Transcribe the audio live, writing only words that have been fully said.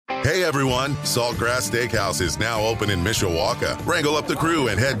Hey everyone, Saltgrass Steakhouse is now open in Mishawaka. Wrangle up the crew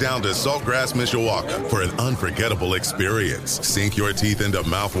and head down to Saltgrass Mishawaka for an unforgettable experience. Sink your teeth into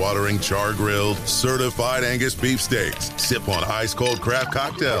mouth-watering char-grilled, certified Angus beef steaks. Sip on ice-cold craft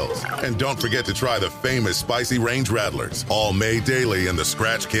cocktails. And don't forget to try the famous spicy range rattlers, all made daily in the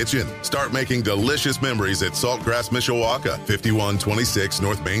Scratch Kitchen. Start making delicious memories at Saltgrass Mishawaka, 5126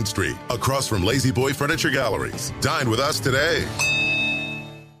 North Main Street, across from Lazy Boy Furniture Galleries. Dine with us today.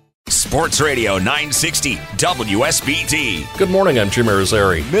 Sports Radio 960 WSBT. Good morning, I'm Jim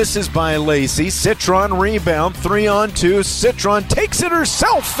Irizarry. Misses by Lacey. Citron rebound, 3-on-2. Citron takes it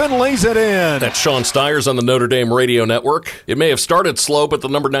herself and lays it in. That's Sean Stiers on the Notre Dame Radio Network. It may have started slow, but the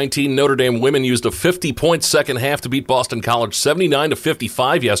number 19 Notre Dame women used a 50-point second half to beat Boston College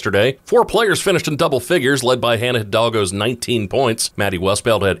 79-55 yesterday. 4 players finished in double figures, led by Hannah Hidalgo's 19 points. Maddie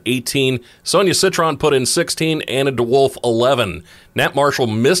Westbeld had 18. Sonia Citron put in 16. Anna DeWolf 11. Nat Marshall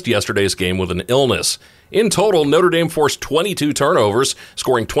missed yesterday's game with an illness. In total, Notre Dame forced 22 turnovers,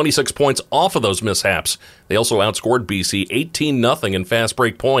 scoring 26 points off of those mishaps. They also outscored BC 18-0 in fast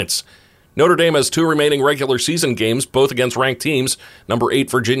break points. Notre Dame has 2 remaining regular season games, both against ranked teams. Number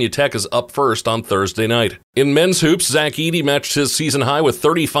 8 Virginia Tech is up first on Thursday night. In men's hoops, Zach Edey matched his season high with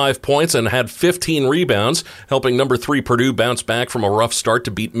 35 points and had 15 rebounds, helping number 3 Purdue bounce back from a rough start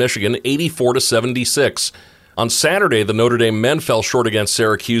to beat Michigan 84-76. On Saturday, the Notre Dame men fell short against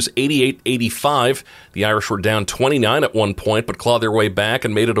Syracuse 88-85. The Irish were down 29 at one point, but clawed their way back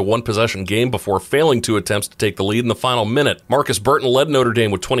and made it a one-possession game before failing 2 attempts to take the lead in the final minute. Marcus Burton led Notre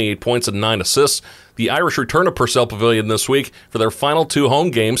Dame with 28 points and 9 assists. The Irish return to Purcell Pavilion this week for their final 2 home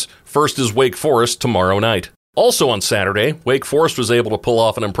games. First is Wake Forest tomorrow night. Also on Saturday, Wake Forest was able to pull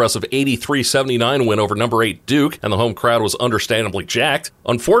off an impressive 83-79 win over number 8 Duke, and the home crowd was understandably jacked.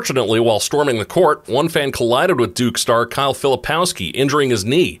 Unfortunately, while storming the court, one fan collided with Duke star Kyle Filipowski, injuring his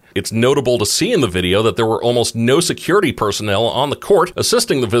knee. It's notable to see in the video that there were almost no security personnel on the court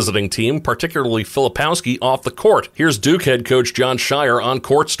assisting the visiting team, particularly Filipowski, off the court. Here's Duke head coach John Shire on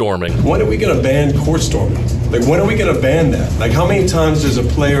court storming. When are we going to ban court storming? When are we going to ban that? How many times does a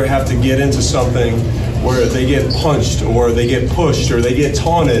player have to get into something where they get punched or they get pushed or they get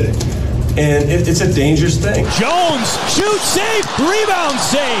taunted? And it's a dangerous thing. Jones, shoot, save, rebound,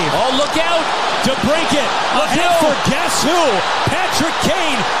 save. Oh, look out to break it. Ahead for guess who? Patrick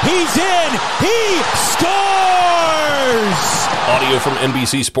Kane, he's in, he scores! Audio from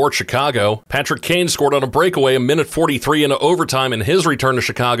NBC Sports Chicago. Patrick Kane scored on a breakaway a minute 43 into overtime in his return to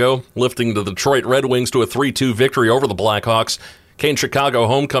Chicago, lifting the Detroit Red Wings to a 3-2 victory over the Blackhawks. Kane's Chicago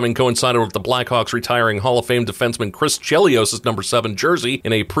homecoming coincided with the Blackhawks retiring Hall of Fame defenseman Chris Chelios' number 7 jersey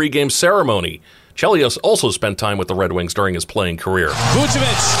in a pregame ceremony. Chelios also spent time with the Red Wings during his playing career.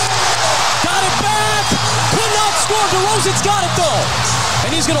 Vucevic got it back. Could not score. DeRozan's got it though,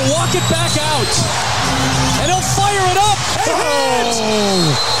 and he's going to walk it back out, and he'll fire it up.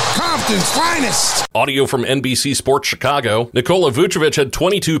 Compton's finest. Audio from NBC Sports Chicago. Nikola Vucevic had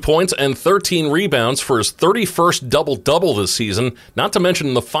 22 points and 13 rebounds for his 31st double-double this season, not to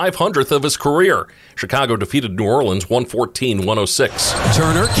mention the 500th of his career. Chicago defeated New Orleans 114-106.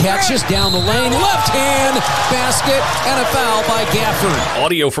 Turner catches down the lane, left hand, basket, and a foul by Gafford.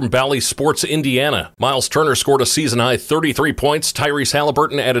 Audio from Bally Sports Indiana. Miles Turner scored a season-high 33 points. Tyrese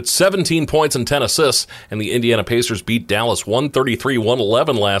Halliburton added 17 points and 10 assists, and the Indiana Pacers beat Dallas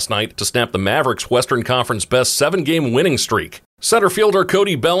 133-111 last night to snap the Mavericks' Western Conference best 7-game winning streak. Center fielder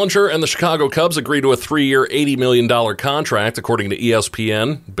Cody Bellinger and the Chicago Cubs agreed to a 3-year, $80 million contract, according to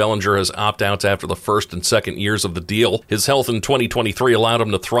ESPN. Bellinger has opt-outs after the first and second years of the deal. His health in 2023 allowed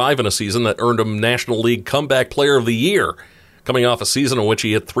him to thrive in a season that earned him National League Comeback Player of the Year. Coming off a season in which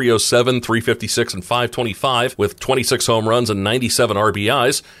he hit .307, .356, and .525 with 26 home runs and 97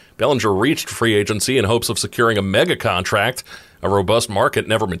 RBIs, Bellinger reached free agency in hopes of securing a mega contract. A robust market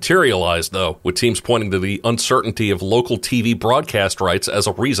never materialized, though, with teams pointing to the uncertainty of local TV broadcast rights as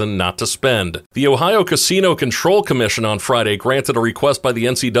a reason not to spend. The Ohio Casino Control Commission on Friday granted a request by the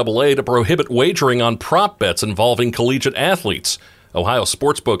NCAA to prohibit wagering on prop bets involving collegiate athletes. Ohio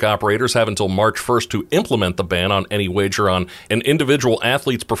sportsbook operators have until March 1st to implement the ban on any wager on an individual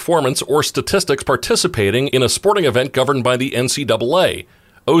athlete's performance or statistics participating in a sporting event governed by the NCAA.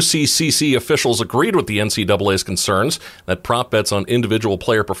 OCCC officials agreed with the NCAA's concerns that prop bets on individual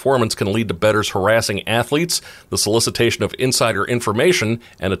player performance can lead to bettors harassing athletes, the solicitation of insider information,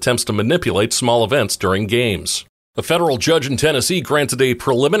 and attempts to manipulate small events during games. A federal judge in Tennessee granted a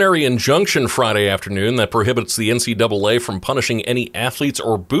preliminary injunction Friday afternoon that prohibits the NCAA from punishing any athletes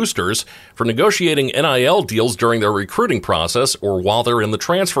or boosters for negotiating NIL deals during their recruiting process or while they're in the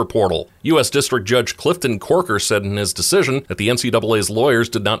transfer portal. U.S. District Judge Clifton Corker said in his decision that the NCAA's lawyers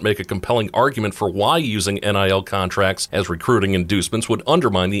did not make a compelling argument for why using NIL contracts as recruiting inducements would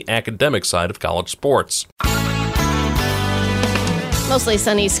undermine the academic side of college sports. Mostly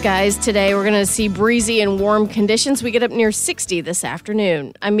sunny skies today. We're going to see breezy and warm conditions. We get up near 60 this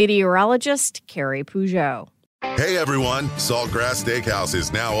afternoon. I'm meteorologist Carrie Peugeot. Hey everyone, Saltgrass Steakhouse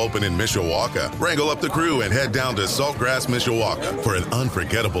is now open in Mishawaka. Wrangle up the crew and head down to Saltgrass Mishawaka for an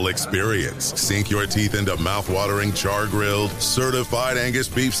unforgettable experience. Sink your teeth into mouth-watering char-grilled, certified Angus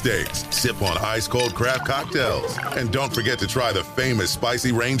beef steaks. Sip on ice-cold craft cocktails. And don't forget to try the famous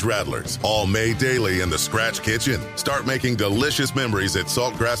spicy range rattlers, all made daily in the Scratch Kitchen. Start making delicious memories at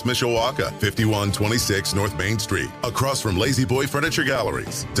Saltgrass Mishawaka, 5126 North Main Street, across from Lazy Boy Furniture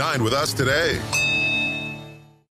Galleries. Dine with us today.